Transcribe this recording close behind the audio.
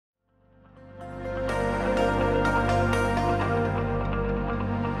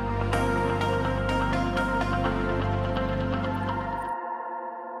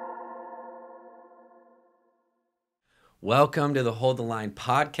Welcome to the Hold the Line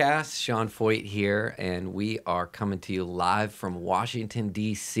podcast. Sean Feucht here, and we are coming to you live from Washington,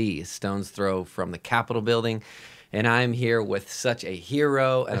 D.C., a stone's throw from the Capitol building. And I'm here with such a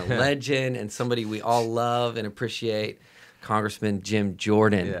hero and a legend and somebody we all love and appreciate, Congressman Jim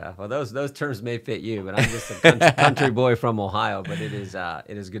Jordan. Yeah, well, those terms may fit you, but I'm just a country boy from Ohio. But it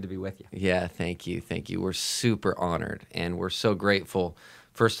is good to be with you. Yeah, thank you. We're super honored, and we're so grateful,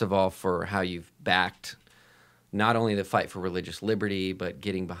 first of all, for how you've backed not only the fight for religious liberty, but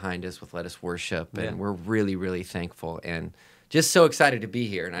getting behind us with Let Us Worship. And we're really, really thankful and just so excited to be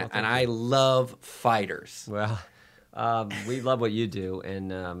here. And I love fighters. Well, we love what you do,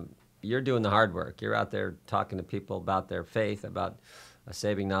 and you're doing the hard work. You're out there talking to people about their faith, about a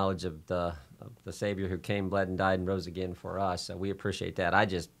saving knowledge of the Savior who came, bled, and died, and rose again for us. So we appreciate that. I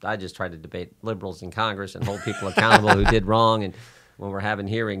just try to debate liberals in Congress and hold people accountable who did wrong, and when we're having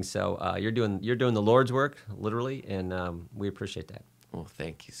hearings. So you're doing the Lord's work, literally, and we appreciate that. Well,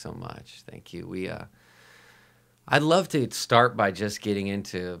 thank you so much. Thank you. I'd love to start by just getting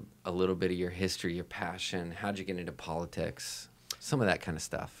into a little bit of your history, your passion. How'd you get into politics? Some of that kind of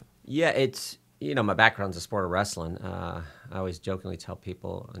stuff. Yeah, it's, my background's a sport of wrestling. I always jokingly tell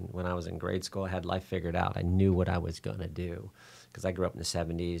people, and when I was in grade school, I had life figured out. I knew what I was going to do because I grew up in the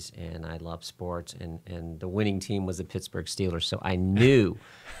 70s, and I loved sports, and the winning team was the Pittsburgh Steelers. So I knew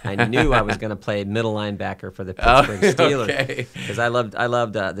I was going to play middle linebacker for the Pittsburgh Steelers because I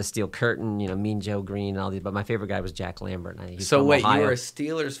loved the Steel Curtain, Mean Joe Green, and all these. But my favorite guy was Jack Lambert. So wait, you were a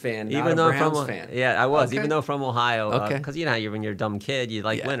Steelers fan, not a Browns fan? Yeah, I was, okay. even though from Ohio. Okay. Because when you're a dumb kid, you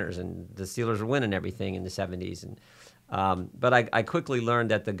like winners, and the Steelers were winning everything in the 70s. And but I quickly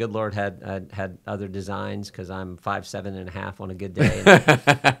learned that the good Lord had other designs because I'm 5'7.5" on a good day.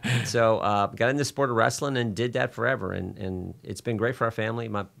 And so got into the sport of wrestling and did that forever. And it's been great for our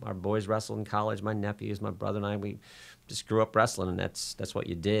family. Our boys wrestled in college. My nephews, my brother, and I, we just grew up wrestling, and that's what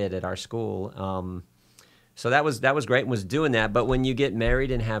you did at our school. So that was great and was doing that. But when you get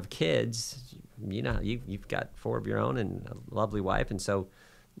married and have kids, you've got 4 of your own and a lovely wife, and so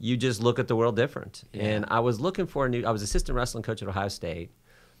you just look at the world different. Yeah. And I was looking for I was assistant wrestling coach at Ohio State.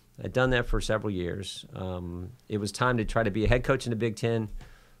 I'd done that for several years. It was time to try to be a head coach in the Big Ten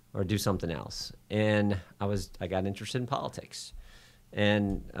or do something else. And I got interested in politics.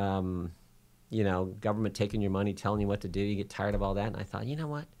 And, government taking your money, telling you what to do, you get tired of all that. And I thought, you know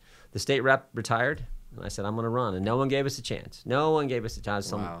what? The state rep retired, and I said, I'm going to run. And no one gave us a chance.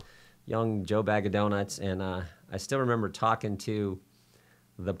 Some young Joe Bag of Donuts. And I still remember talking to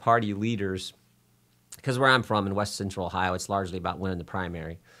the party leaders, because where I'm from in West Central Ohio, it's largely about winning the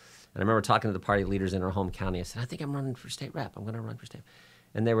primary. And I remember talking to the party leaders in our home county. I said, I think I'm running for state rep. I'm going to run for state.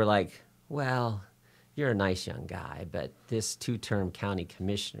 And they were like, well, you're a nice young guy, but this 2-term county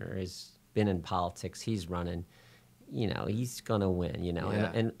commissioner has been in politics. He's running, he's going to win,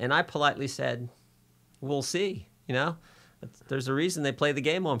 Yeah. And I politely said, we'll see, There's a reason they play the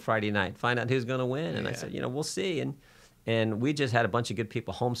game on Friday night, find out who's going to win. And I said, we'll see. And we just had a bunch of good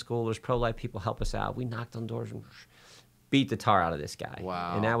people, homeschoolers, pro-life people help us out. We knocked on doors and beat the tar out of this guy.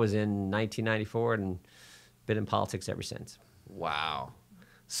 Wow. And that was in 1994, and been in politics ever since. Wow.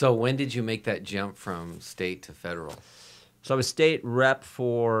 So when did you make that jump from state to federal? So I was state rep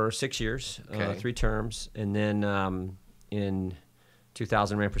for 6 years, okay. 3 terms. And then in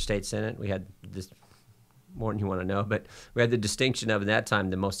 2000, ran for state senate. We had this more than you want to know, but we had the distinction of, at that time,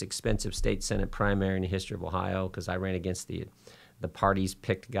 the most expensive state senate primary in the history of Ohio, because I ran against the party's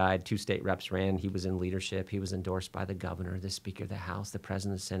picked guy. 2 state reps ran. He was in leadership. He was endorsed by the governor, the Speaker of the House, the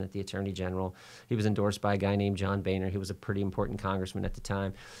President of the Senate, the Attorney General. He was endorsed by a guy named John Boehner. He was a pretty important congressman at the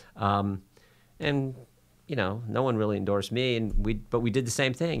time. And no one really endorsed me, but we did the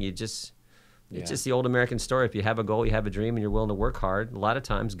same thing. It's just the old American story. If you have a goal, you have a dream, and you're willing to work hard, a lot of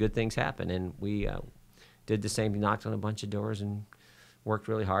times good things happen. And we did the same. Knocked on a bunch of doors and worked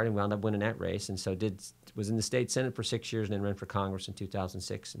really hard, and wound up winning that race. And so was in the state senate for 6 years, and then ran for Congress in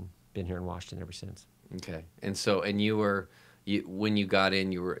 2006, and been here in Washington ever since. Okay. And so, when you got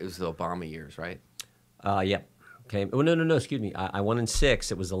in, it was the Obama years, right? Yep. Okay. Oh, no. Excuse me. I won in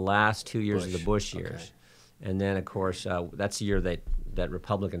 6. It was the last 2 years of the Bush years. Okay. And then, of course, that's the year that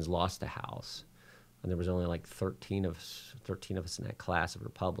Republicans lost the House. And there was only like 13 of us in that class of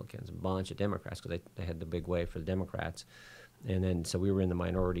Republicans, a bunch of Democrats, because they had the big wave for the Democrats. And then, so we were in the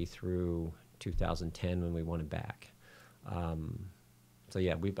minority through 2010 when we won it back. So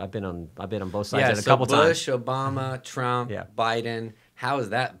yeah, I've been on both sides a couple Bush, times. Obama, Trump, Biden. How has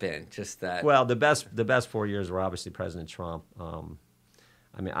that been? Just that. Well, the best 4 years were obviously President Trump.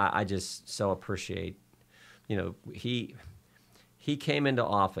 I just so appreciate, he he came into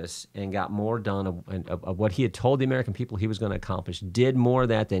office and got more done of what he had told the American people he was going to accomplish, did more of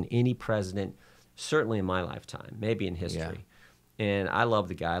that than any president, certainly in my lifetime, maybe in history. Yeah. And I love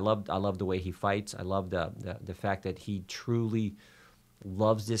the guy. I love the way he fights. I love the fact that he truly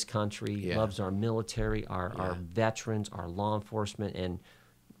loves this country, loves our military, our veterans, our law enforcement, and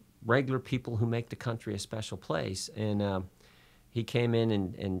regular people who make the country a special place. And he came in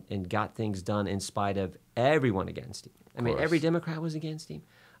and got things done in spite of everyone against him. I mean, every Democrat was against him.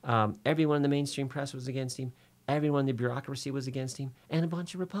 Everyone in the mainstream press was against him. Everyone in the bureaucracy was against him. And a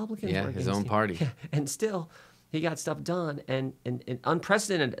bunch of Republicans were against him. His own party. Yeah. And still, he got stuff done. And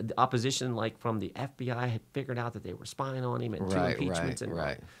unprecedented opposition, like from the FBI, had figured out that they were spying on him, and two impeachments.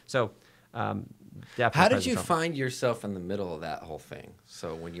 So, how did you find yourself in the middle of that whole thing?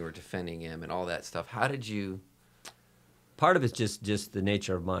 So when you were defending him and all that stuff, how did you... Part of it's just the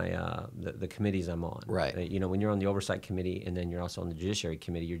nature of my the committees I'm on. Right. You know, when you're on the Oversight Committee and then you're also on the Judiciary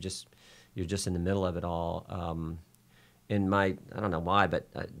Committee, you're just in the middle of it all. I don't know why, but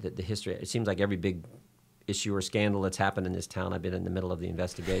the history, it seems like every big issue or scandal that's happened in this town, I've been in the middle of the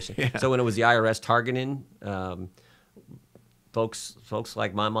investigation. Yeah. So when it was the IRS targeting, folks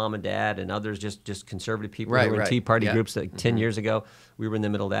like my mom and dad and others, just conservative people who were in Tea Party groups that 10 years ago, we were in the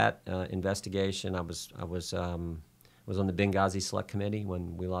middle of that investigation. I was on the Benghazi Select Committee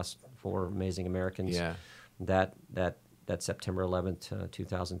when we lost 4 amazing Americans. Yeah. That September 11th,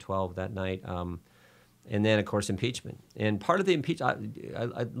 2012, that night. And then, of course, impeachment. And part of the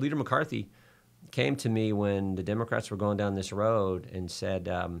impeachment, Leader McCarthy came to me when the Democrats were going down this road and said,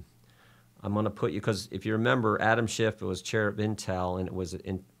 I'm going to put you, because if you remember, Adam Schiff was chair of Intel, and it was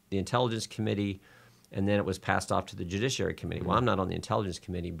in the Intelligence Committee, and then it was passed off to the Judiciary Committee. Mm-hmm. Well, I'm not on the Intelligence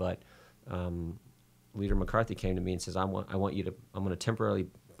Committee, but Leader McCarthy came to me and says, I'm going to temporarily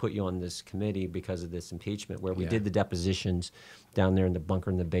put you on this committee because of this impeachment, where we did the depositions down there in the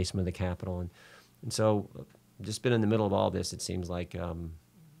bunker in the basement of the Capitol. And so just been in the middle of all this, it seems like,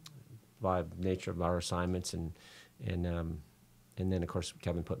 by nature of our assignments. And then, of course,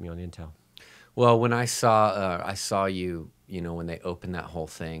 Kevin put me on Intel. Well, when I saw you, when they opened that whole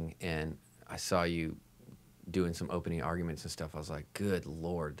thing, and I saw you doing some opening arguments and stuff, I was like, good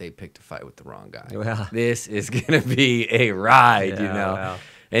Lord, they picked a fight with the wrong guy. Well, this is going to be a ride, Well.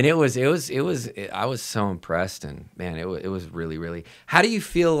 And I was so impressed, and man, it was really, really. How do you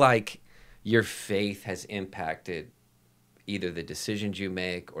feel like your faith has impacted either the decisions you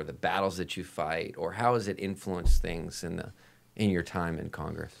make or the battles that you fight, or how has it influenced things in your time in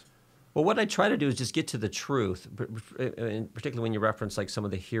Congress? Well, what I try to do is just get to the truth, particularly when you reference like some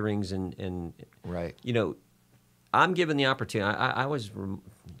of the hearings and right. I'm given the opportunity. I always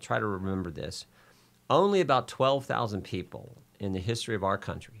try to remember this. Only about 12,000 people in the history of our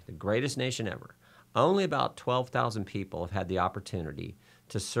country, the greatest nation ever, only about 12,000 people have had the opportunity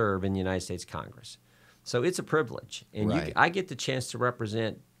to serve in the United States Congress. So it's a privilege. And I get the chance to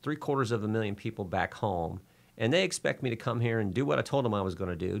represent 750,000 people back home, and they expect me to come here and do what I told them I was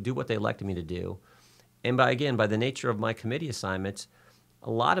going to do what they elected me to do. And by the nature of my committee assignments, a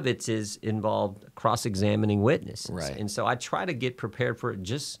lot of it is involved cross-examining witnesses. Right. And so I try to get prepared for it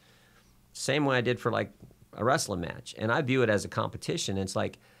just same way I did for like a wrestling match. And I view it as a competition. It's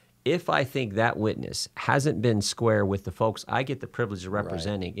like, if I think that witness hasn't been square with the folks I get the privilege of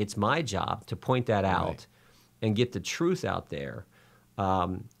representing, it's my job to point that out and get the truth out there,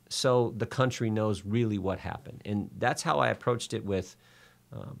 so the country knows really what happened. And that's how I approached it with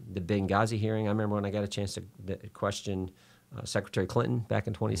the Benghazi hearing. I remember when I got a chance to question Secretary Clinton back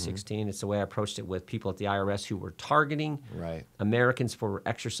in 2016. Mm-hmm. It's the way I approached it with people at the IRS who were targeting Americans for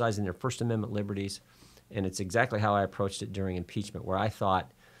exercising their First Amendment liberties. And it's exactly how I approached it during impeachment, where I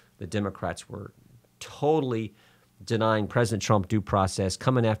thought the Democrats were totally denying President Trump due process,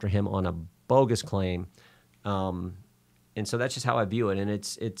 coming after him on a bogus claim. And so that's just how I view it. And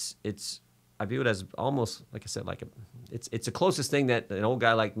I view it as almost, like I said, it's the closest thing that an old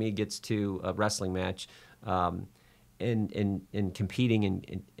guy like me gets to a wrestling match, and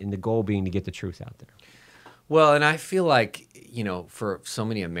competing, and the goal being to get the truth out there. Well, and I feel like, for so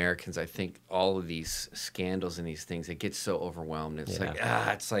many Americans, I think all of these scandals and these things, it gets so overwhelmed. It's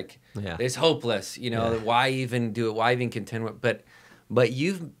it's hopeless. Why even do it? Why even contend with it? But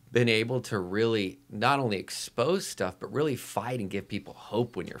you've been able to really not only expose stuff, but really fight and give people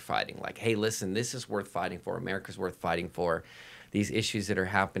hope when you're fighting. Like, hey, listen, this is worth fighting for. America's worth fighting for. These issues that are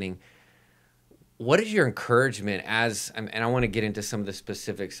happening. What is your encouragement and I want to get into some of the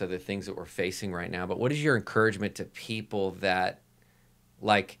specifics of the things that we're facing right now, but what is your encouragement to people that,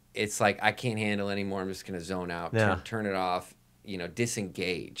 it's like, I can't handle anymore, I'm just going to zone out, turn it off,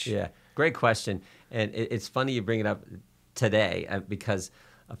 disengage? Yeah, great question. And it's funny you bring it up. today because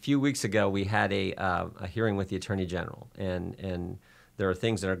a few weeks ago we had a hearing with the Attorney General, and there are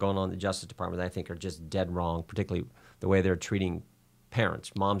things that are going on in the Justice Department that I think are just dead wrong, particularly the way they're treating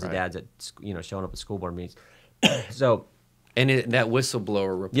parents, moms and dads, showing up at school board meetings. So, and that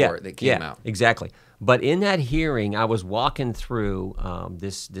whistleblower report that came out. Exactly. But in that hearing, I was walking through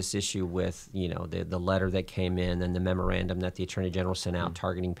this issue with the letter that came in and the memorandum that the Attorney General sent out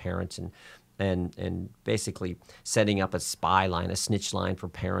targeting parents and basically setting up a spy line, a snitch line for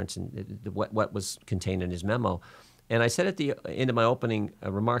parents, and what was contained in his memo. And I said at the end of my opening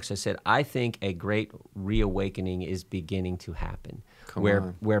remarks, I said, I think a great reawakening is beginning to happen,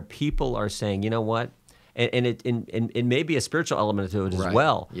 where people are saying, you know what, and it may be a spiritual element to it as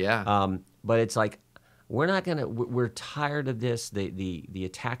well. Yeah. But it's like we're tired of this, the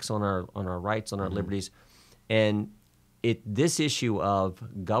attacks on our rights, on our liberties, and this issue of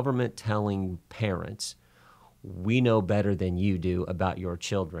government telling parents, we know better than you do about your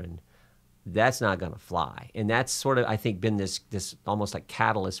children. That's not going to fly. And that's sort of, I think, been this almost like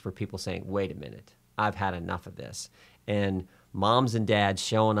catalyst for people saying, wait a minute, I've had enough of this. And moms and dads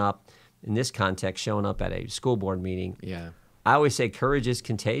showing up, in this context, showing up at a school board meeting. Yeah. I always say courage is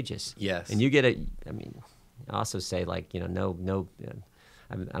contagious. Yes. And you get I also say, like, I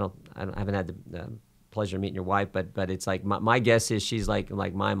haven't had the pleasure of meeting your wife, but it's like my guess is she's like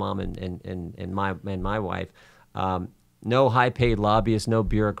my mom and my wife. No high-paid lobbyist, no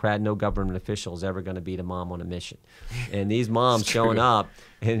bureaucrat, no government official is ever going to beat a mom on a mission. And these moms showing up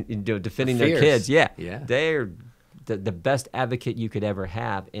and defending their kids, they're the best advocate you could ever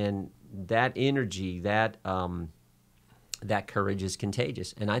have. And that energy, that courage is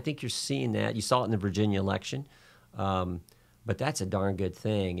contagious. And I think you're seeing that. You saw it in the Virginia election, but that's a darn good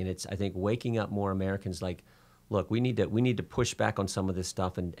thing. And it's, I think, waking up more Americans like, look, we need to push back on some of this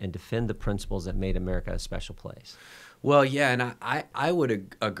stuff and defend the principles that made America a special place. Well, yeah, and I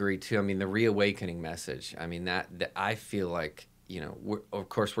would agree too. I mean, the reawakening message. I mean, that I feel like, of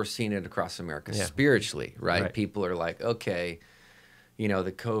course, we're seeing it across America spiritually, right? People are like, okay,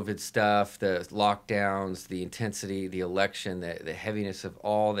 the COVID stuff, the lockdowns, the intensity, the election, the heaviness of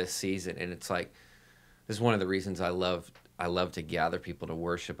all this season, and it's like, this is one of the reasons I love to gather people to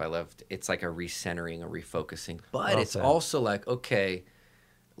worship. It's like a recentering, a refocusing, but it's also like, okay,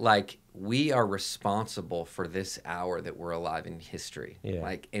 like we are responsible for this hour that we're alive in history.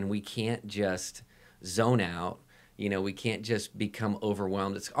 Like, and we can't just zone out, we can't just become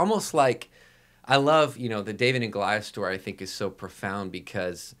overwhelmed. It's almost like, I love, the David and Goliath story I think is so profound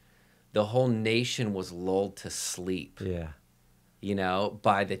because the whole nation was lulled to sleep.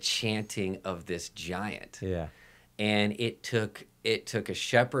 By the chanting of this giant. And it took a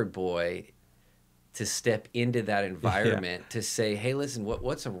shepherd boy to step into that environment to say, hey, listen,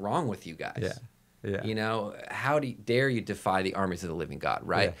 what's wrong with you guys? How dare you defy the armies of the living God,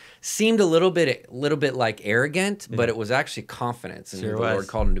 right? Seemed a little bit like arrogant, but it was actually confidence in who the Lord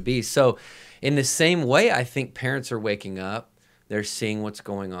called him to be. So in the same way, I think parents are waking up. They're seeing what's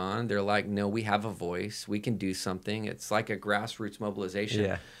going on. They're like, no, we have a voice. We can do something. It's like a grassroots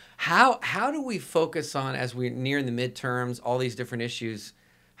mobilization. How do we focus on, as we're nearing the midterms, all these different issues,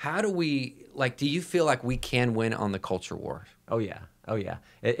 how do we, do you feel like we can win on the culture war? Oh, yeah.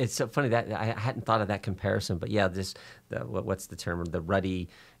 It's so funny that I hadn't thought of that comparison, but what's the term? The ruddy,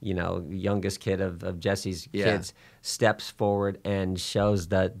 youngest kid of Jesse's kids steps forward and shows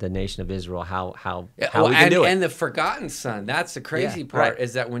the nation of Israel how we can do it. And the forgotten son. That's the crazy part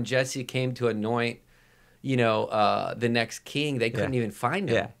is that when Jesse came to anoint, the next king, they couldn't even find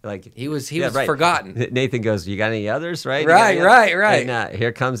him. He was forgotten. Nathan goes, "You got any others?" Right. Right. And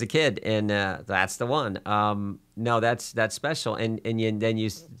here comes the kid, and that's the one. No, that's special. And then you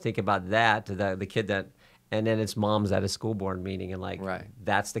think about that, the kid that, and then it's moms at a school board meeting, and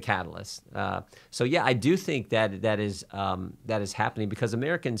that's the catalyst. So yeah, I do think that is happening because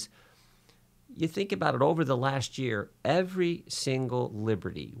Americans. You think about it, over the last year, every single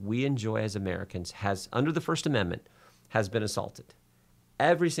liberty we enjoy as Americans has, under the First Amendment, has been assaulted.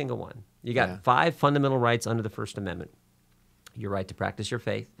 Every single one. You got 5 fundamental rights under the First Amendment. Your right to practice your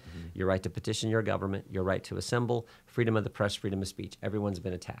faith, your right to petition your government, your right to assemble, freedom of the press, freedom of speech. Everyone's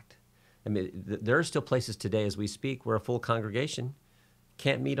been attacked. I mean, there are still places today as we speak where a full congregation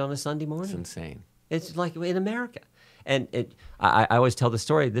can't meet on a Sunday morning. It's insane. It's like in America. And I always tell the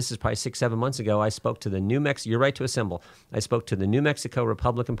story. This is probably 6-7 months ago. I spoke to the your right to assemble. I spoke to the New Mexico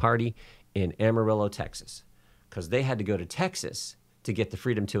Republican Party in Amarillo, Texas, because they had to go to Texas to get the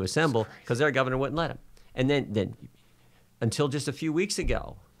freedom to assemble because their governor wouldn't let them. And then until just a few weeks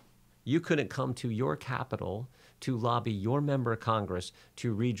ago, You couldn't come to your capital to lobby your member of Congress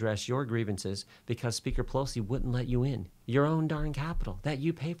to redress your grievances because Speaker Pelosi wouldn't let you in your own darn capital that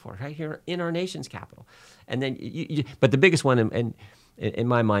you pay for, right here in our nation's capital. And then, but the biggest one, in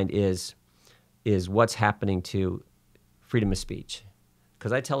my mind, is what's happening to freedom of speech.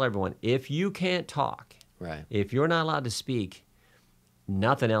 Because I tell everyone, if you can't talk, right, if you're not allowed to speak,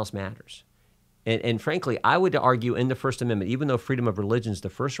 nothing else matters. And frankly, I would argue in the First Amendment, even though freedom of religion is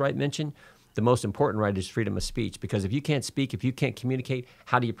the first right mentioned, the most important right is freedom of speech. Because if you can't speak, if you can't communicate,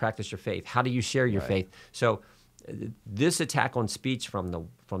 how do you practice your faith? How do you share your faith? So this attack on speech from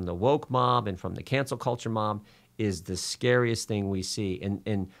the woke mob and from the cancel culture mob is the scariest thing we see.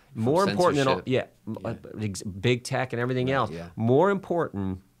 And more important than all, big tech and everything else. Yeah. More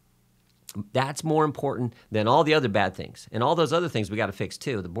important. That's more important than all the other bad things. And all those other things we got to fix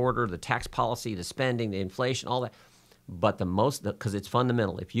too. The border, the tax policy, the spending, the inflation, all that. But the most, because it's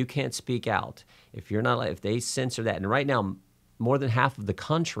fundamental. If you can't speak out, if they censor that, and right now, more than half of the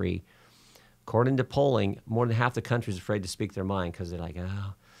country, according to polling, more than half the country is afraid to speak their mind because they're like,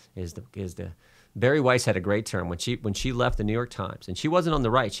 oh, is the Barry Weiss had a great term when she left the New York Times, and she wasn't on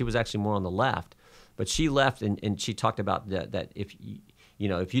the right, she was actually more on the left, but she left and she talked about that if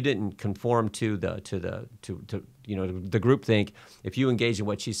you didn't conform to the groupthink, if you engage in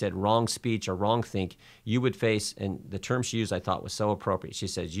what she said, wrong speech or wrong think, you would face, and the term she used I thought was so appropriate. She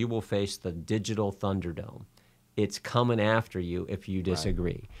says, you will face the digital Thunderdome. It's coming after you if you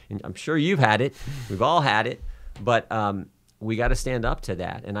disagree. Right. And I'm sure you've had it. We've all had it. But we got to stand up to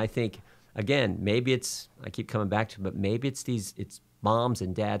that. And I think, again, maybe I keep coming back to it, but maybe it's moms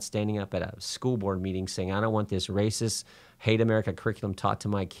and dads standing up at a school board meeting saying, I don't want this racist, hate America curriculum taught to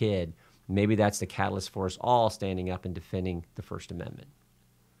my kid. Maybe that's the catalyst for us all standing up and defending the First Amendment.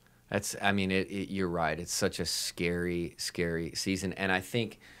 You're right. It's such a scary, scary season. And I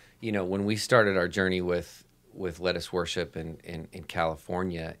think, when we started our journey with Let Us Worship in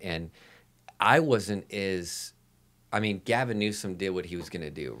California, and Gavin Newsom did what he was going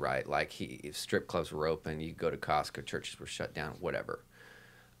to do, right? Like strip clubs were open, you go to Costco, churches were shut down, whatever.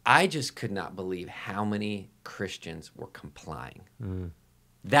 I just could not believe how many Christians were complying. Mm.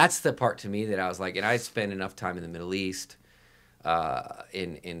 That's the part to me that I was like, and I spent enough time in the Middle East,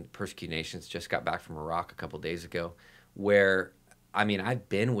 in persecuted nations, just got back from Iraq a couple days ago, where, I've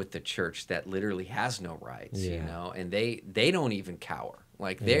been with the church that literally has no rights, and they don't even cower.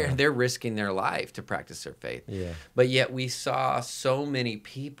 Like they're risking their life to practice their faith. Yeah. But yet we saw so many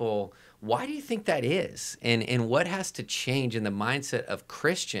people. Why do you think that is? And what has to change in the mindset of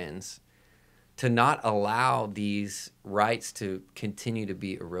Christians to not allow these rights to continue to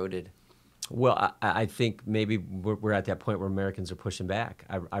be eroded? Well, I think maybe we're at that point where Americans are pushing back.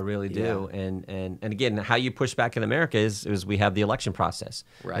 I really do. Yeah. And again, how you push back in America is we have the election process.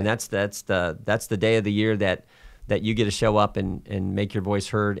 Right. And that's the day of the year that you get to show up and make your voice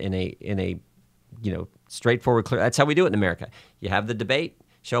heard in a straightforward, clear. That's how we do it in America. You have the debate,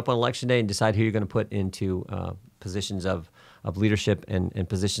 show up on election day, and decide who you're going to put into positions of leadership and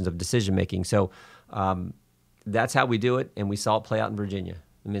positions of decision making. So that's how we do it, and we saw it play out in Virginia.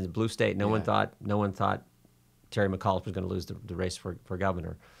 The blue state. No one thought Terry McAuliffe was going to lose the race for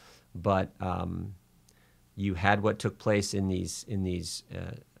governor, but you had what took place in these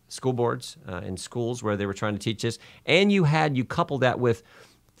school boards in schools where they were trying to teach this, and you coupled that with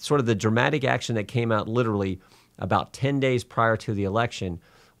sort of the dramatic action that came out literally about 10 days prior to the election,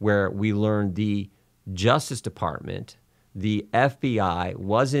 where we learned the Justice Department, the FBI,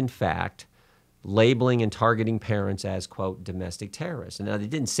 was in fact labeling and targeting parents as, quote, domestic terrorists. And now they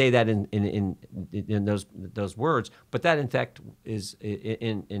didn't say that in those words, but that in fact is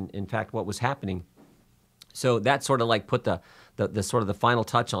in fact what was happening. So that sort of like put the sort of the final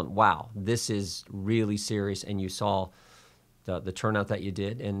touch on, wow, this is really serious, and you saw the turnout that you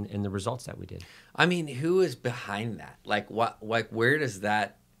did and the results that we did. Who is behind that? Where does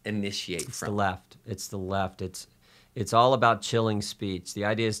that initiate from? It's the left. It's all about chilling speech. The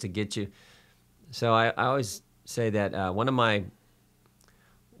idea is to get you. So I always say that one of my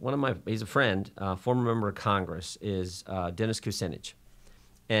he's a friend, former member of Congress, is Dennis Kucinich,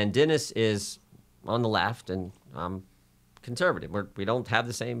 and Dennis is on the left, and I'm conservative. We don't have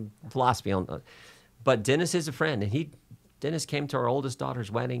the same philosophy on, but Dennis is a friend, and Dennis came to our oldest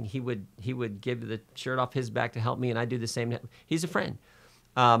daughter's wedding. He would give the shirt off his back to help me, and I do the same. He's a friend,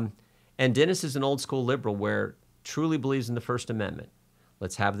 and Dennis is an old school liberal where truly believes in the First Amendment.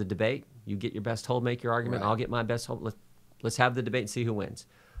 Let's have the debate. You get your best hold, make your argument. Right. I'll get my best hold. Let's have the debate and see who wins.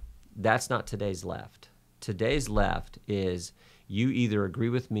 That's not today's left. Today's left is you either agree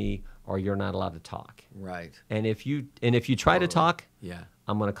with me or you're not allowed to talk. Right. And if you try to talk,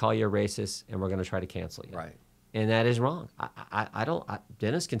 I'm going to call you a racist, and we're going to try to cancel you. Right. And that is wrong. I don't.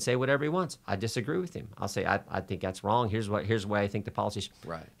 Dennis can say whatever he wants. I disagree with him. I'll say I think that's wrong. Here's why I think the policy.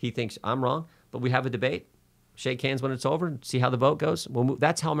 Right. He thinks I'm wrong, but we have a debate. Shake hands when it's over and see how the vote goes. Well,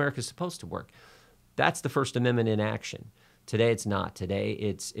 that's how America's supposed to work. That's the First Amendment in action. Today it's not. Today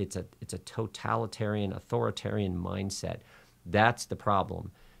it's a totalitarian, authoritarian mindset. That's the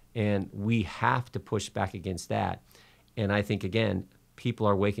problem, and we have to push back against that. And I think again, people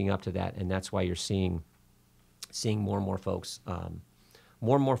are waking up to that, and that's why you're seeing more and more folks,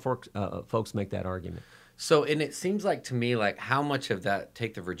 folks make that argument. So, and it seems like to me, like how much of that,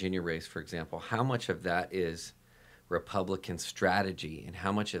 take the Virginia race, for example, how much of that is Republican strategy and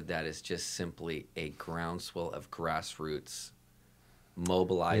how much of that is just simply a groundswell of grassroots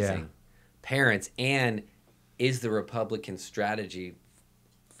mobilizing parents? And is the Republican strategy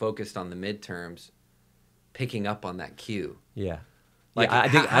focused on the midterms picking up on that cue? Yeah. Like, I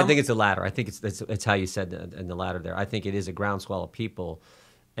think it's the latter. I think it's how you said in the latter there. I think it is a groundswell of people,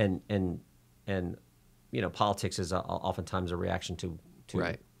 and politics is oftentimes a reaction to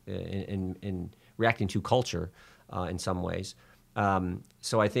right. in reacting to culture in some ways.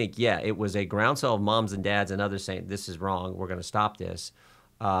 So I think it was a groundswell of moms and dads and others saying this is wrong. We're going to stop this.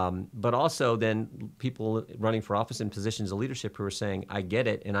 But also then people running for office in positions of leadership who are saying I get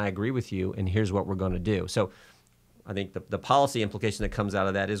it and I agree with you and here's what we're going to do. So I think the policy implication that comes out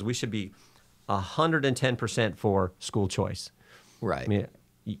of that is we should be 110% for school choice. Right. I mean,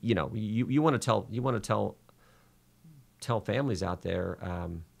 you want to tell families out there,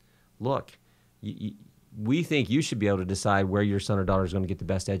 look, we think you should be able to decide where your son or daughter is going to get the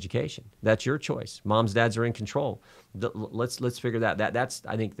best education. That's your choice. Moms, dads are in control. Let's figure that. That's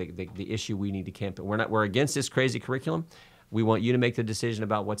I think the issue we need to campaign. We're against this crazy curriculum. We want you to make the decision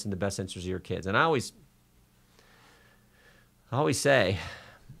about what's in the best interest of your kids. And I always say,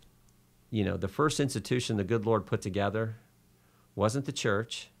 the first institution the good Lord put together wasn't the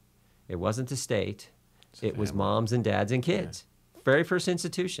church, it wasn't the state, it was moms and dads and kids. Yeah. Very first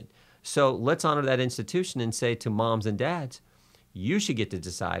institution. So let's honor that institution and say to moms and dads, you should get to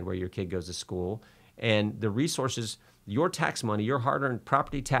decide where your kid goes to school, and the resources, your tax money, your hard-earned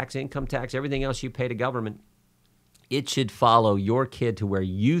property tax, income tax, everything else you pay to government, it should follow your kid to where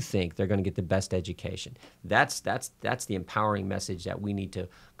you think they're going to get the best education. That's the empowering message that we need to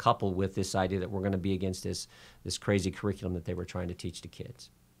couple with this idea that we're going to be against this crazy curriculum that they were trying to teach to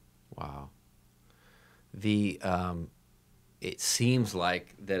kids. Wow. It seems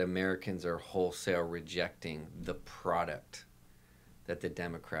like that Americans are wholesale rejecting the product that the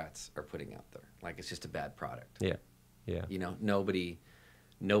Democrats are putting out there. Like it's just a bad product. Yeah. Nobody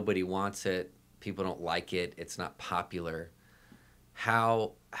wants it. People don't like it. It's not popular.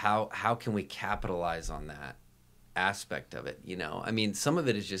 How can we capitalize on that aspect of it? I mean, some of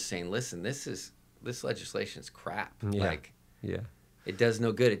it is just saying, listen, this legislation is crap. Yeah. It does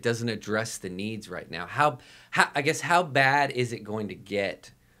no good. It doesn't address the needs right now. How bad is it going to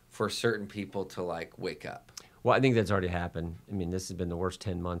get for certain people to wake up? Well, I think that's already happened. I mean, this has been the worst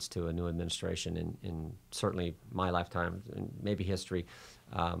 10 months to a new administration in certainly my lifetime and maybe history.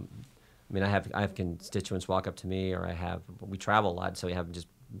 I mean, I have constituents walk up to me, or we travel a lot, so we have just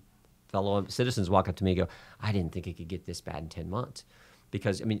fellow citizens walk up to me and go, I didn't think it could get this bad in 10 months.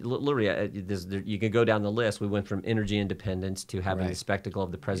 Because, I mean, literally, you can go down the list. We went from energy independence to having the spectacle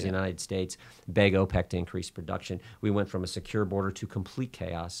of the President of the United States beg OPEC to increase production. We went from a secure border to complete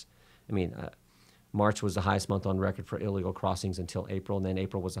chaos. I mean, March was the highest month on record for illegal crossings until April, and then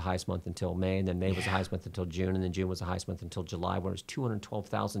April was the highest month until May, and then May was the highest month until June, and then June was the highest month until July, where it was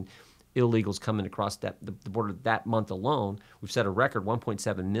 212,000 illegals coming across the border that month alone. We've set a record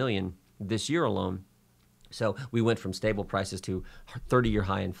 1.7 million this year alone. So we went from stable prices to 30-year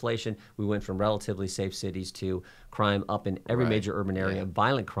high inflation. We went from relatively safe cities to crime up in every major urban area,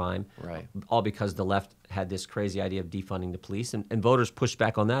 violent crime, all because the left had this crazy idea of defunding the police. And voters pushed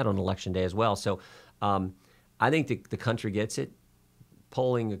back on that on Election Day as well. So I think the country gets it.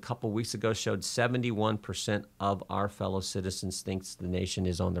 Polling a couple weeks ago showed 71% of our fellow citizens thinks the nation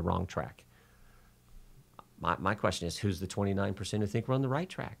is on the wrong track. My question is, who's the 29% who think we're on the right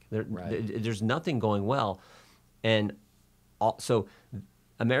track? There's nothing going well. And so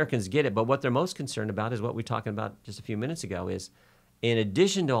Americans get it, but what they're most concerned about is what we were talking about just a few minutes ago is, in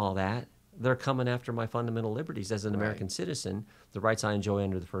addition to all that, they're coming after my fundamental liberties as an American citizen, the rights I enjoy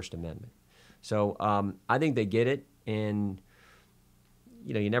under the First Amendment. So I think they get it, and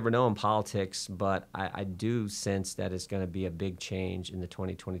you never know in politics, but I do sense that it's going to be a big change in the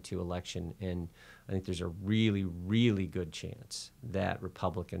 2022 election, and I think there's a really, really good chance that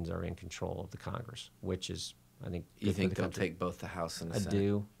Republicans are in control of the Congress, which is I think you think they'll take both the House and the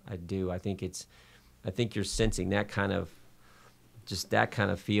Senate? I do. I think you're sensing that kind of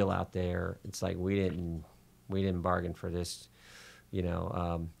feel out there. It's like we didn't bargain for this, you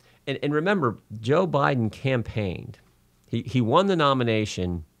know. And remember, Joe Biden campaigned. He won the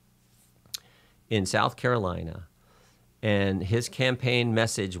nomination in South Carolina, and his campaign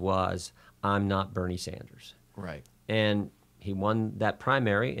message was, "I'm not Bernie Sanders." Right. And he won that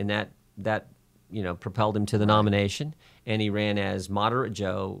primary, and that propelled him to the nomination. And he ran as Moderate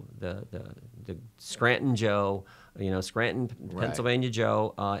Joe, the Scranton Joe, Scranton, Pennsylvania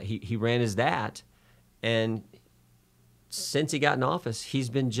Joe. He ran as that, and since he got in office, he's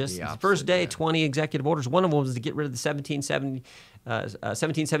been just the first day, 20 executive orders. One of them was to get rid of the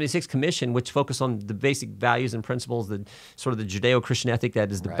 1776 Commission, which focused on the basic values and principles, the sort of the Judeo-Christian ethic that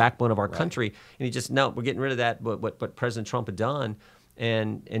is the backbone of our country. And he just, no, we're getting rid of that, what President Trump had done.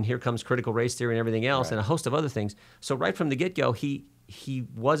 And here comes critical race theory and everything else and a host of other things. So right from the get-go, he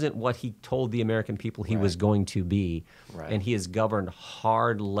wasn't what he told the American people he was going to be. Right. And he has governed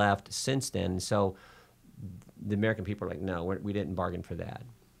hard left since then. So the American people are like, no, we didn't bargain for that.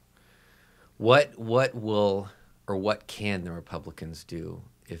 What will or what can the Republicans do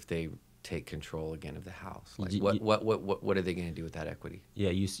if they take control again of the House? Like what are they going to do with that equity?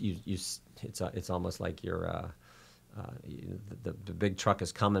 Yeah, it's almost like you're the big truck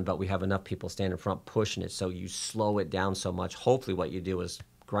is coming, but we have enough people standing in front pushing it, so you slow it down so much. Hopefully, what you do is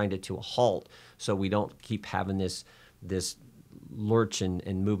grind it to a halt, so we don't keep having this lurch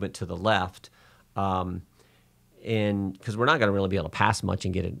and movement to the left. And because we're not going to really be able to pass much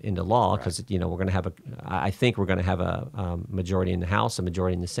and get it into law, because we're going to have I think we're going to have a majority in the House, a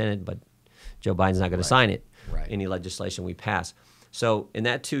majority in the Senate, but Joe Biden's not going to sign it. Any legislation we pass. So in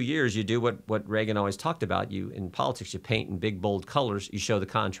that 2 years, you do what Reagan always talked about. You in politics, you paint in big bold colors. You show the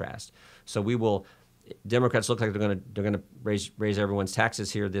contrast. So we will. Democrats look like they're going to raise everyone's taxes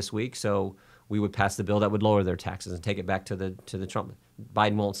here this week. So we would pass the bill that would lower their taxes and take it back to the Trump.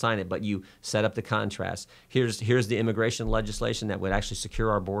 Biden won't sign it, but you set up the contrast. Here's the immigration legislation that would actually secure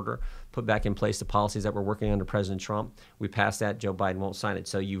our border, put back in place the policies that we're working under President Trump. We pass that, Joe Biden won't sign it.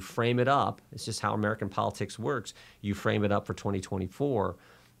 So you frame it up. It's just how American politics works. You frame it up for 2024,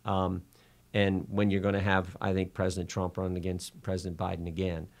 and when you're going to have, I think, President Trump run against President Biden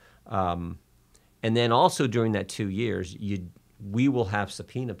again. And then also during that 2 years, we will have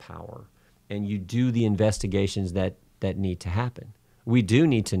subpoena power, and you do the investigations that need to happen. We do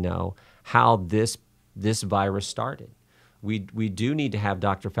need to know how this virus started. We do need to have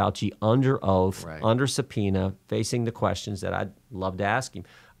Dr. Fauci under oath, under subpoena, facing the questions that I'd love to ask him.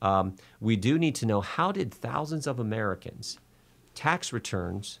 We do need to know, how did thousands of Americans' tax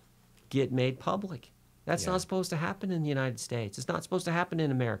returns get made public? That's not supposed to happen in the United States. It's not supposed to happen in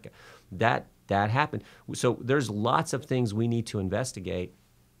America. That happened. So there's lots of things we need to investigate.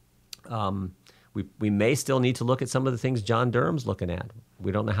 We may still need to look at some of the things John Durham's looking at.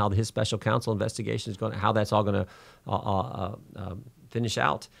 We don't know how his special counsel investigation is going, how that's all going to finish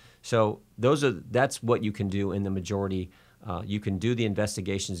out. So that's what you can do in the majority. You can do the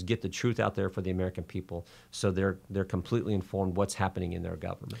investigations, get the truth out there for the American people, so they're completely informed what's happening in their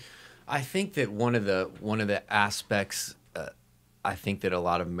government. I think that one of the aspects I think that a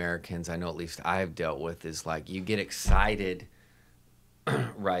lot of Americans, I know at least I've dealt with, is like you get excited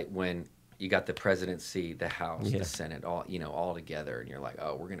right when you got the presidency, the House, the Senate, all together, and you're like,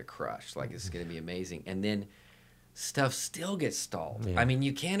 oh, we're gonna crush, like it's gonna be amazing, and then stuff still gets stalled. I mean,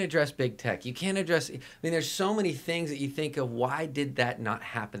 you can't address big tech. You can't address. I mean, there's so many things that you think of. Why did that not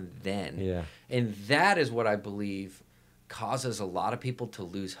happen then? And that is what I believe causes a lot of people to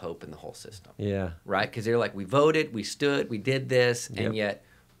lose hope in the whole system. Right? Because they're like, we voted, we stood, we did this, and yet.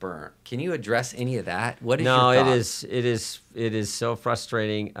 Burn. Can you address any of that? What is your thoughts? It is so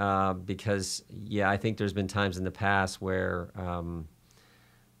frustrating because I think there's been times in the past where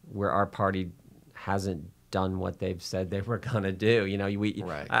our party hasn't done what they've said they were going to do.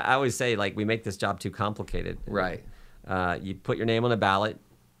 I always say, like, we make this job too complicated. You put your name on a ballot,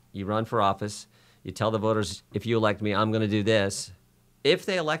 you run for office, you tell the voters, if you elect me, I'm going to do this. If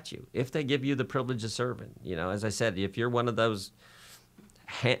they elect you, if they give you the privilege of serving, as I said, if you're one of those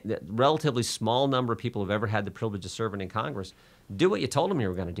relatively small number of people who've ever had the privilege of serving in Congress, do what you told them you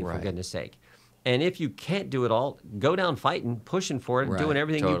were going to do, for goodness sake. And if you can't do it all, go down fighting, pushing for it, and doing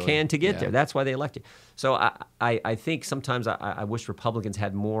everything you can to get there. That's why they elect you. So I think sometimes I wish Republicans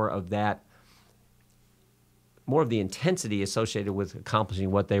had more of that, more of the intensity associated with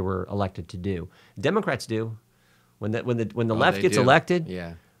accomplishing what they were elected to do. Democrats do. When the left gets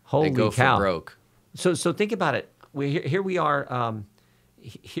elected, holy they go cow. for broke. So think about it. Here we are.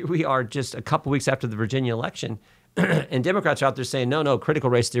 here we are just a couple weeks after the Virginia election, and Democrats are out there saying, no, critical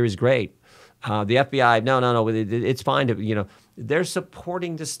race theory is great. The FBI, no, it's fine to, they're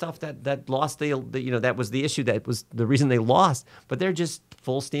supporting the stuff that lost that was the issue, that was the reason they lost, but they're just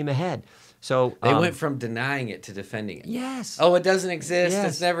full steam ahead. So they went from denying it to defending it. Yes. Oh, it doesn't exist. Yes.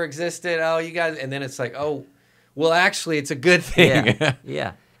 It's never existed. Oh, you guys, and then it's like, oh, well, actually, it's a good thing. Yeah,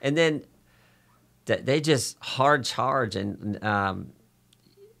 yeah. And then they just hard charge, and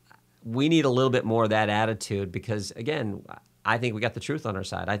we need a little bit more of that attitude because, again, I think we got the truth on our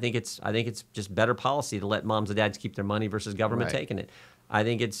side. I think it's just better policy to let moms and dads keep their money versus government taking it. I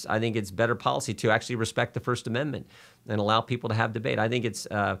think it's better policy to actually respect the First Amendment and allow people to have debate. I think it's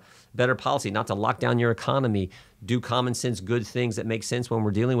better policy not to lock down your economy, do common sense good things that make sense when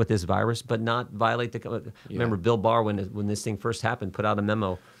we're dealing with this virus, but not violate the. Remember Bill Barr, when this thing first happened, put out a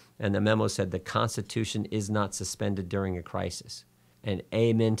memo, and the memo said the Constitution is not suspended during a crisis, and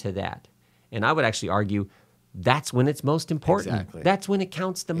amen to that. And I would actually argue that's when it's most important. Exactly. That's when it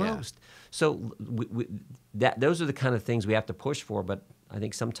counts the most. So those are the kind of things we have to push for. But I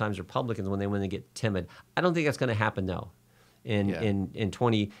think sometimes Republicans, when they get timid, I don't think that's going to happen though. In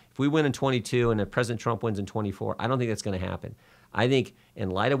 20, if we win in 22 and if President Trump wins in 24, I don't think that's going to happen. I think in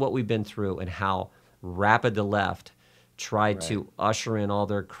light of what we've been through and how rapid the left tried to usher in all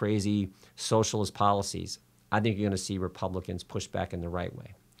their crazy socialist policies, I think you're going to see Republicans push back in the right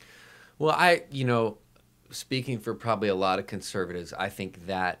way. Well, speaking for probably a lot of conservatives, I think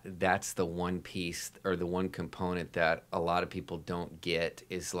that's the one piece or the one component that a lot of people don't get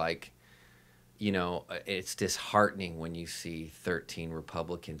is like, it's disheartening when you see 13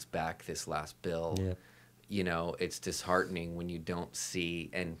 Republicans back this last bill. Yeah. It's disheartening when you don't see,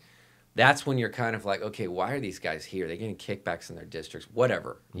 and that's when you're kind of like, okay, why are these guys here? They're getting kickbacks in their districts,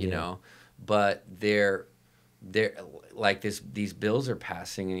 whatever, you know, but they're like these bills are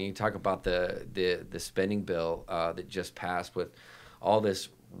passing, and you talk about the spending bill that just passed with all this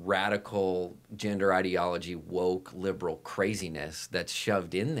radical gender ideology, woke liberal craziness that's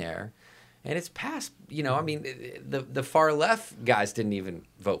shoved in there, and it's passed. I mean, the far left guys didn't even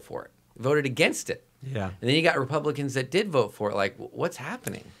vote for it, voted against it. Yeah, and then you got Republicans that did vote for it. Like, what's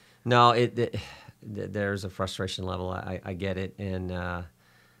happening? No, there's a frustration level. I get it, and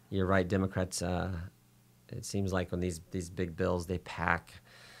you're right. Democrats. It seems like when these big bills, they pack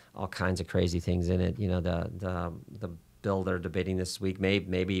all kinds of crazy things in it. The bill they're debating this week,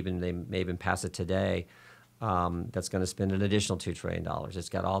 maybe even pass it today. That's going to spend an additional $2 trillion. It's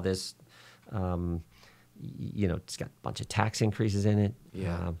got all this, it's got a bunch of tax increases in it.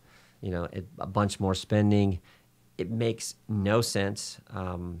 Yeah. A bunch more spending. It makes no sense.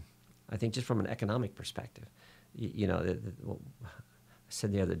 I think just from an economic perspective, I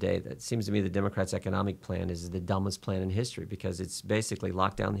said the other day that it seems to me the Democrats' economic plan is the dumbest plan in history because it's basically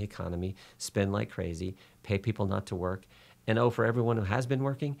lock down the economy, spend like crazy, pay people not to work, and for everyone who has been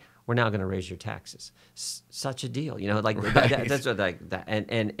working, we're now going to raise your taxes. Such a deal, that's what that.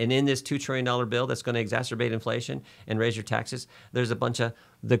 And in this $2 trillion bill that's going to exacerbate inflation and raise your taxes, there's a bunch of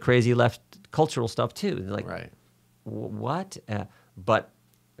the crazy left cultural stuff too. Like, what? But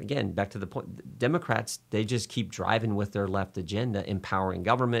again, back to the point, Democrats, they just keep driving with their left agenda, empowering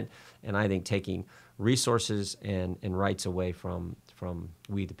government, and I think taking resources and rights away from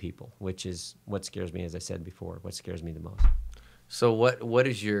we the people, which is what scares me, as I said before, what scares me the most. So what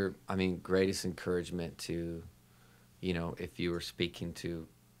is your, greatest encouragement to, if you were speaking to,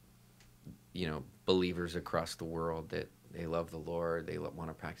 believers across the world that they love the Lord, they want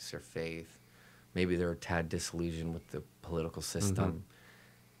to practice their faith, maybe they're a tad disillusioned with the political system. Mm-hmm.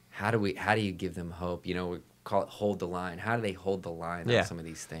 How do you give them hope? We call it hold the line. How do they hold the line on some of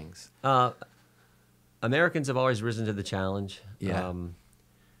these things? Americans have always risen to the challenge. Yeah.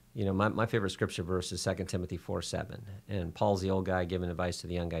 My favorite scripture verse is 2 Timothy 4:7. And Paul's the old guy giving advice to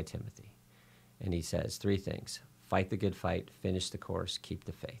the young guy, Timothy. And he says 3 things: fight the good fight, finish the course, keep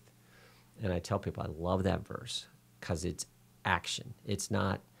the faith. And I tell people I love that verse because it's action. It's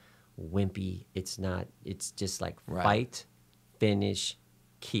not wimpy. It's just like fight, finish,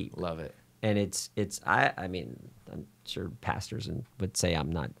 keep. Love it. And I'm sure pastors would say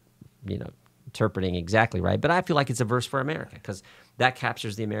I'm not, interpreting exactly right, but I feel like it's a verse for America because that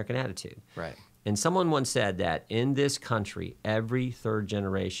captures the American attitude. Right. And someone once said that in this country, every third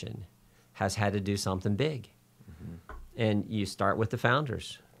generation has had to do something big. Mm-hmm. And you start with the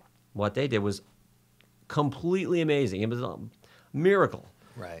founders. What they did was completely amazing. It was a miracle.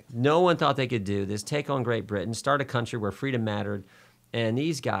 Right. No one thought they could do this, take on Great Britain, start a country where freedom mattered. And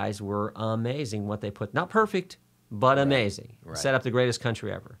these guys were amazing what they put. Not perfect, but amazing. Right. Set up the greatest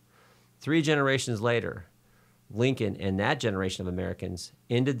country ever. 3 generations later, Lincoln and that generation of Americans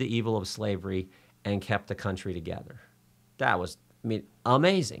ended the evil of slavery and kept the country together. That was, I mean,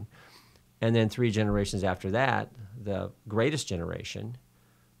 amazing. And then 3 generations after that, the greatest generation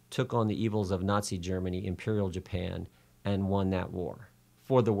took on the evils of Nazi Germany, Imperial Japan, and won that war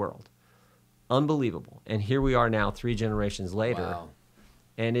for the world. Unbelievable. And here we are now 3 generations later, Wow.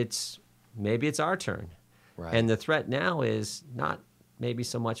 and maybe it's our turn. Right. And the threat now is not maybe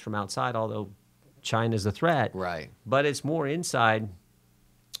so much from outside, although China's the threat, Right. but it's more inside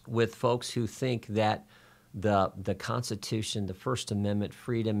with folks who think that the Constitution, the First Amendment,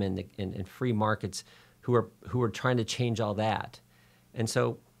 freedom, and free markets, who are trying to change all that. And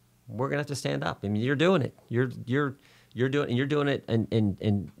so we're gonna have to stand up. I mean, you're doing it. You're doing it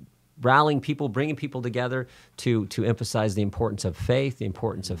and rallying people, bringing people together to emphasize the importance of faith, the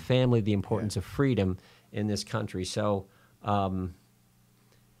importance of family, the importance of freedom in this country. So I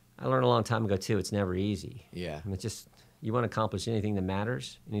learned a long time ago too. It's never easy. Yeah. I mean, it's just, you want to accomplish anything that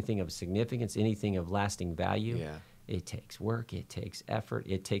matters, anything of significance, anything of lasting value. Yeah. It takes work. It takes effort.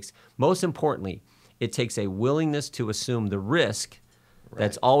 It takes, most importantly, it takes a willingness to assume the risk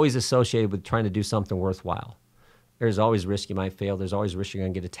that's always associated with trying to do something worthwhile. There's always risk you might fail. There's always risk you're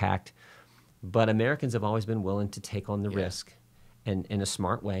going to get attacked. But Americans have always been willing to take on the risk, and in a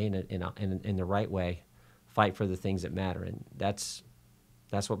smart way, in the right way, fight for the things that matter. And that's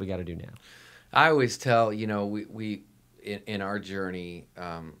what we got to do now. I always tell, you know, we in our journey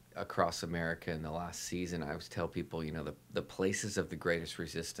across America in the last season, I always tell people, you know, the places of the greatest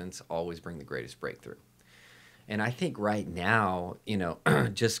resistance always bring the greatest breakthrough. And I think right now, you know,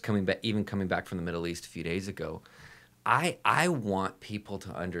 just coming back from the Middle East a few days ago, I want people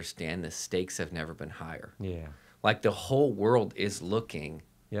to understand the stakes have never been higher. Yeah. Like the whole world is looking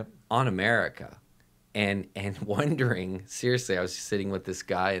on America and wondering, seriously, I was sitting with this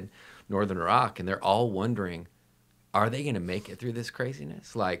guy in Northern Iraq, and they're all wondering, are they going to make it through this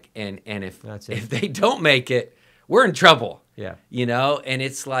craziness? Like, and if they don't make it, we're in trouble. Yeah. You know, and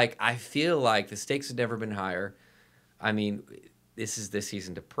it's like, I feel like the stakes have never been higher. I mean, this is the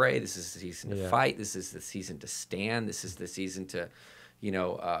season to pray. This is the season to fight. This is the season to stand. This is the season to, you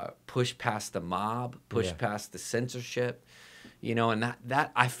know, push past the mob, push past the censorship, you know, and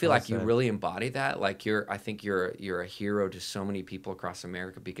that I feel like you really embody that. Like I think you're a hero to so many people across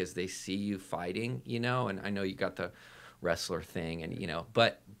America because they see you fighting, you know, and I know you got the wrestler thing and, you know,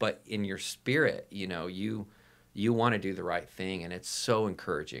 but in your spirit, you know, you want to do the right thing, and it's so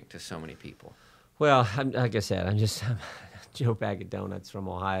encouraging to so many people. Well, like I said, I'm Joe Bag of Donuts from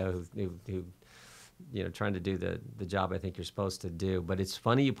Ohio who you know, trying to do the job I think you're supposed to do. But it's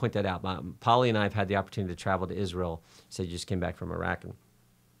funny you point that out. Polly and I have had the opportunity to travel to Israel. You said you just came back from Iraq and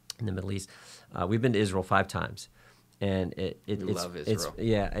in the Middle East. We've been to Israel 5 times. And it's love Israel.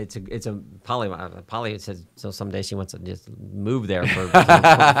 It's a Polly says so someday she wants to just move there for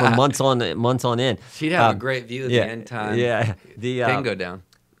months on end. She'd have a great view of the end time. Yeah, thing go down.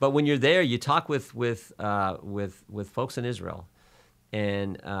 But when you're there, you talk with folks in Israel,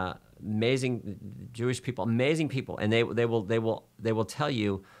 and amazing Jewish people, amazing people, and they will tell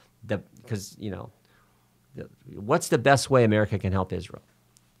you because you know what's the best way America can help Israel.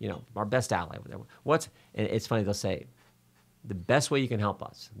 You know, our best ally. And it's funny, they'll say, the best way you can help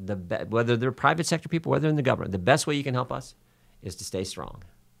us, whether they're private sector people, whether in the government, the best way you can help us is to stay strong.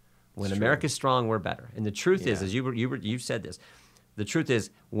 When America's strong, we're better. And the truth is, as you said this, the truth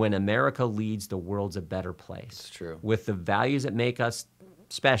is, when America leads, the world's a better place. It's true. With the values that make us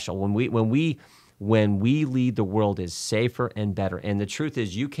special, when we lead, the world is safer and better. And the truth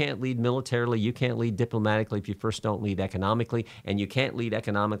is, you can't lead militarily, you can't lead diplomatically if you first don't lead economically, and you can't lead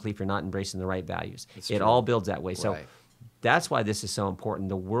economically if you're not embracing the right values. It all builds that way. So that's why this is so important.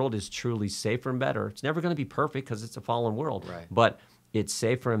 The world is truly safer and better. It's never going to be perfect because it's a fallen world, but it's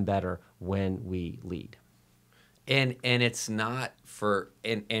safer and better when we lead. And it's not for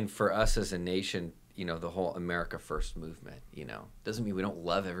for us as a nation, you know, the whole America First movement, you know, doesn't mean we don't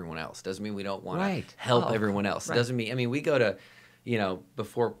love everyone else. Doesn't mean we don't want to help everyone else. Doesn't mean, I mean, we go to, you know,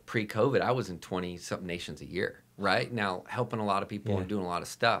 before pre-COVID, I was in 20-something nations a year, right? Now, helping a lot of people and doing a lot of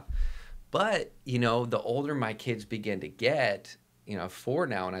stuff. But, you know, the older my kids begin to get, you know, 4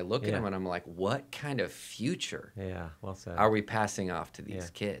 now, and I look at them and I'm like, what kind of future are we passing off to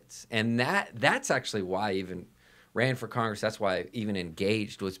these kids? And that's actually why I even ran for Congress. That's why I even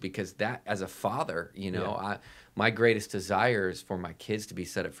engaged, was because that, as a father, you know, my greatest desire is for my kids to be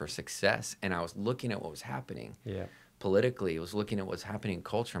set up for success. And I was looking at what was happening politically. I was looking at what's happening in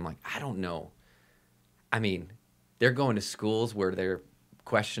culture. I'm like, I don't know. I mean, they're going to schools where they're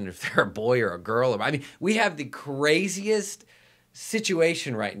questioned if they're a boy or a girl. I mean, we have the craziest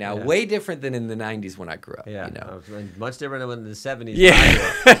situation right now, way different than in the 90s when I grew up. Yeah, you know? Much different than in the 70s.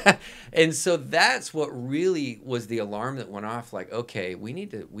 Yeah. And so that's what really was the alarm that went off. Like, okay,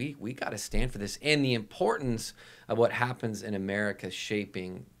 we got to stand for this, and the importance of what happens in America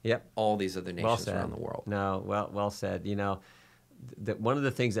shaping all these other nations around the world. No, well said. You know, one of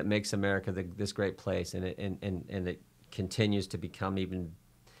the things that makes America this great place, and it continues to become even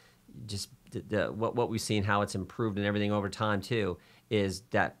just what we've seen, how it's improved and everything over time too, is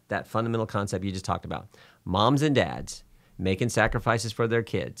that fundamental concept you just talked about. Moms and dads making sacrifices for their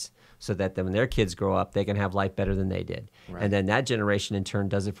kids so that when their kids grow up, they can have life better than they did. Right. And then that generation in turn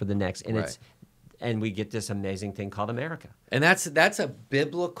does it for the next. And and we get this amazing thing called America. And that's a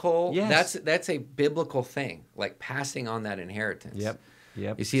biblical that's a biblical thing, like passing on that inheritance.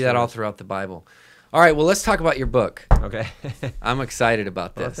 Yep. You see that all throughout the Bible. All right, well, let's talk about your book. Okay. I'm excited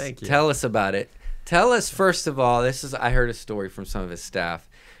about this. Well, thank you. Tell us about it. Tell us, first of all, I heard a story from some of his staff.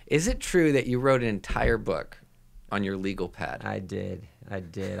 Is it true that you wrote an entire book on your legal pad? I did.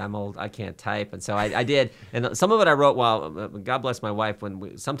 I'm old. I can't type. And so I did. And some of it I wrote while, God bless my wife,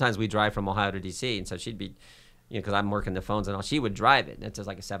 sometimes we drive from Ohio to D.C., and so she'd be, because I'm working the phones and all, she would drive it. And it's just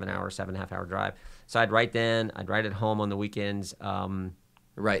like a 7.5 hour drive. So I'd write at home on the weekends.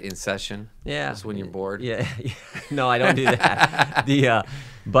 Right, in session? Yeah. That's when you're bored? Yeah. No, I don't do that.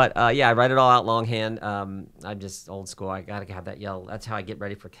 I write it all out longhand. I'm just old school. I got to have that yell. That's how I get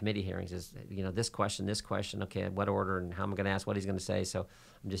ready for committee hearings is, this question, okay, what order, and how am I going to ask what he's going to say. So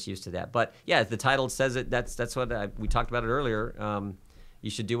I'm just used to that. But, yeah, the title says it. That's what we talked about it earlier. You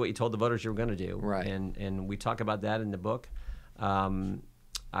should do what you told the voters you were going to do. Right. And we talk about that in the book.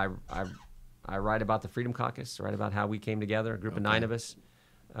 I write about the Freedom Caucus, write about how we came together, a group of 9 of us.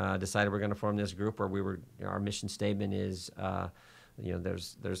 Decided we're going to form this group where our mission statement is,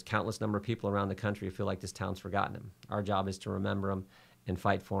 there's countless number of people around the country who feel like this town's forgotten them. Our job is to remember them and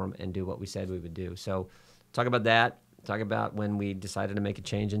fight for them and do what we said we would do. So talk about that. Talk about when we decided to make a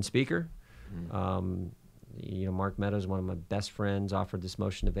change in speaker. Mark Meadows, one of my best friends, offered this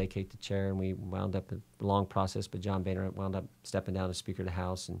motion to vacate the chair, and we wound up a long process, but John Boehner wound up stepping down as Speaker of the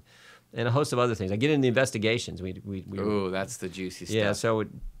House, and a host of other things. I get into the investigations. Ooh, that's the juicy stuff. Yeah, so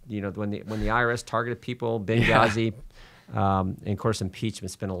when the IRS targeted people, Benghazi, and of course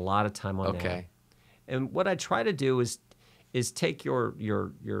impeachment, spent a lot of time on that. Okay. And what I try to do is take your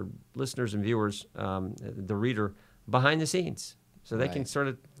listeners and viewers, the reader, behind the scenes, so they can sort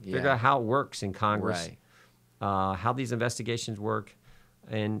of figure out how it works in Congress, how these investigations work,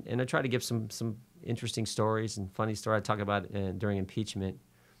 and I try to give some interesting stories and funny stories. I talk about during impeachment.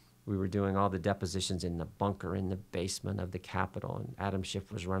 We were doing all the depositions in the bunker in the basement of the Capitol, and Adam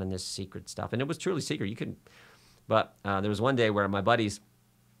Schiff was running this secret stuff, and it was truly secret. You couldn't. But there was one day where my buddies,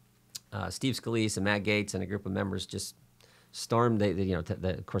 Steve Scalise and Matt Gaetz, and a group of members just stormed.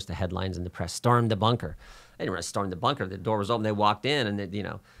 Of course, the headlines in the press stormed the bunker. They didn't really storm the bunker. The door was open. They walked in, and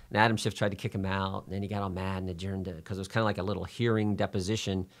and Adam Schiff tried to kick him out, and then he got all mad and adjourned it because it was kind of like a little hearing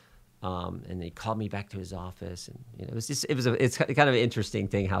deposition. And he called me back to his office, and it's kind of an interesting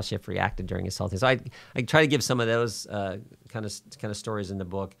thing how Schiff reacted during his whole thing. So I try to give some of those kind of stories in the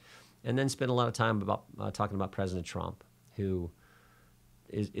book, and then spend a lot of time about talking about President Trump, who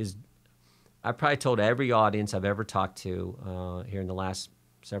is I probably told every audience I've ever talked to here in the last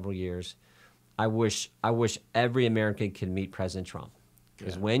several years, I wish every American could meet President Trump,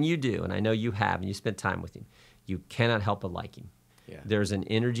 because when you do, and I know you have, and you spent time with him, you cannot help but like him. Yeah. There's an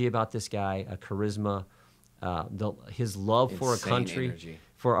energy about this guy, a charisma, his love for a country, energy.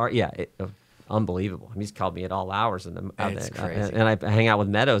 For our unbelievable. I mean, he's called me at all hours, and crazy. And I hang out with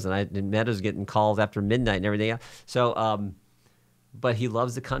Meadows, and Meadows getting calls after midnight and everything else. So, but he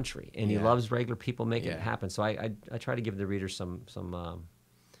loves the country, and he loves regular people making it happen. So I try to give the reader some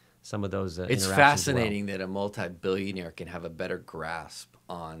of those. It's fascinating that a multi-billionaire can have a better grasp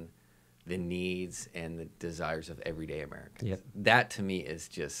on the needs and the desires of everyday Americans. Yep. That to me is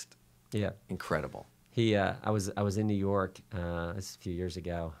just incredible. I was in New York this a few years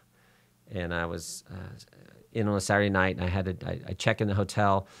ago, and I was in on a Saturday night, and I check in the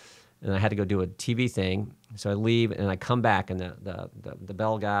hotel, and I had to go do a TV thing. So I leave, and I come back, and the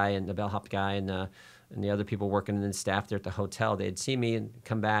bell guy and the bellhop guy and the other people working in the staff there at the hotel, they'd see me and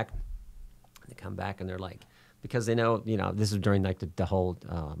come back. They come back, and they're like, because they know, this was during like the whole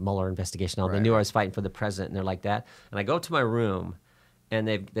Mueller investigation. They knew I was fighting for the president, and they're like that. And I go to my room, and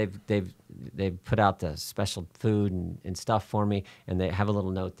they've put out the special food and stuff for me, and they have a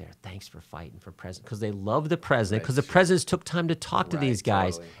little note there. Thanks for fighting for president, because they love the president, because the presidents took time to talk to these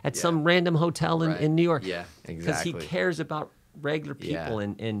guys at some random hotel in New York. Yeah, exactly. Because he cares about regular people,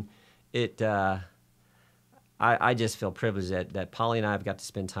 and it. I just feel privileged that Polly and I have got to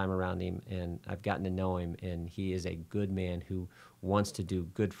spend time around him, and I've gotten to know him, and he is a good man who wants to do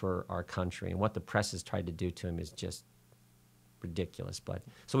good for our country. And what the press has tried to do to him is just ridiculous. But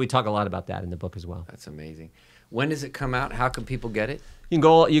so we talk a lot about that in the book as well. That's amazing. When does it come out? How can people get it? You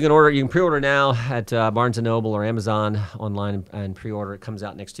can pre-order now at Barnes & Noble or Amazon online and pre-order. It comes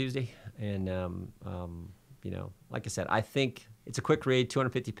out next Tuesday. And, like I said, I think it's a quick read,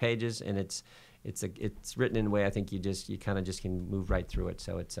 250 pages, and it's written in a way I think you kind of just can move right through it.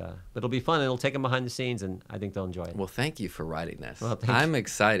 So it'll be fun. It'll take them behind the scenes, and I think they'll enjoy it. Well, thank you for writing this. Well, I'm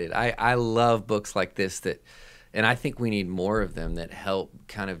excited. I love books like this and I think we need more of them that help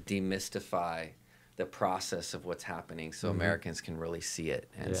kind of demystify the process of what's happening so Americans can really see it.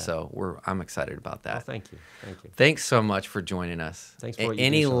 And so I'm excited about that. Well, thank you. Thanks so much for joining us. Thanks for what you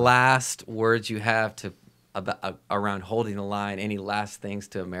Any do, Sean. last words you have around holding the line? Any last things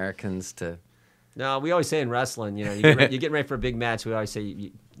to Americans to... No, we always say in wrestling, you're getting ready for a big match. We always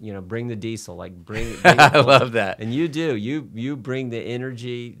say, bring the diesel, bring I love that. And you do. You bring the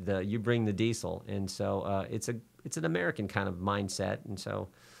energy, you bring the diesel. And so it's an American kind of mindset. And so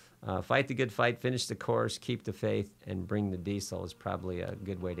fight the good fight, finish the course, keep the faith, and bring the diesel is probably a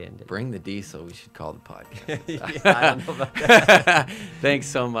good way to end it. Bring the diesel, we should call the podcast. I don't know about that. Thanks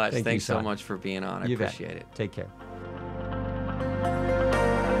so much. Thanks so much for being on. I appreciate it. Take care.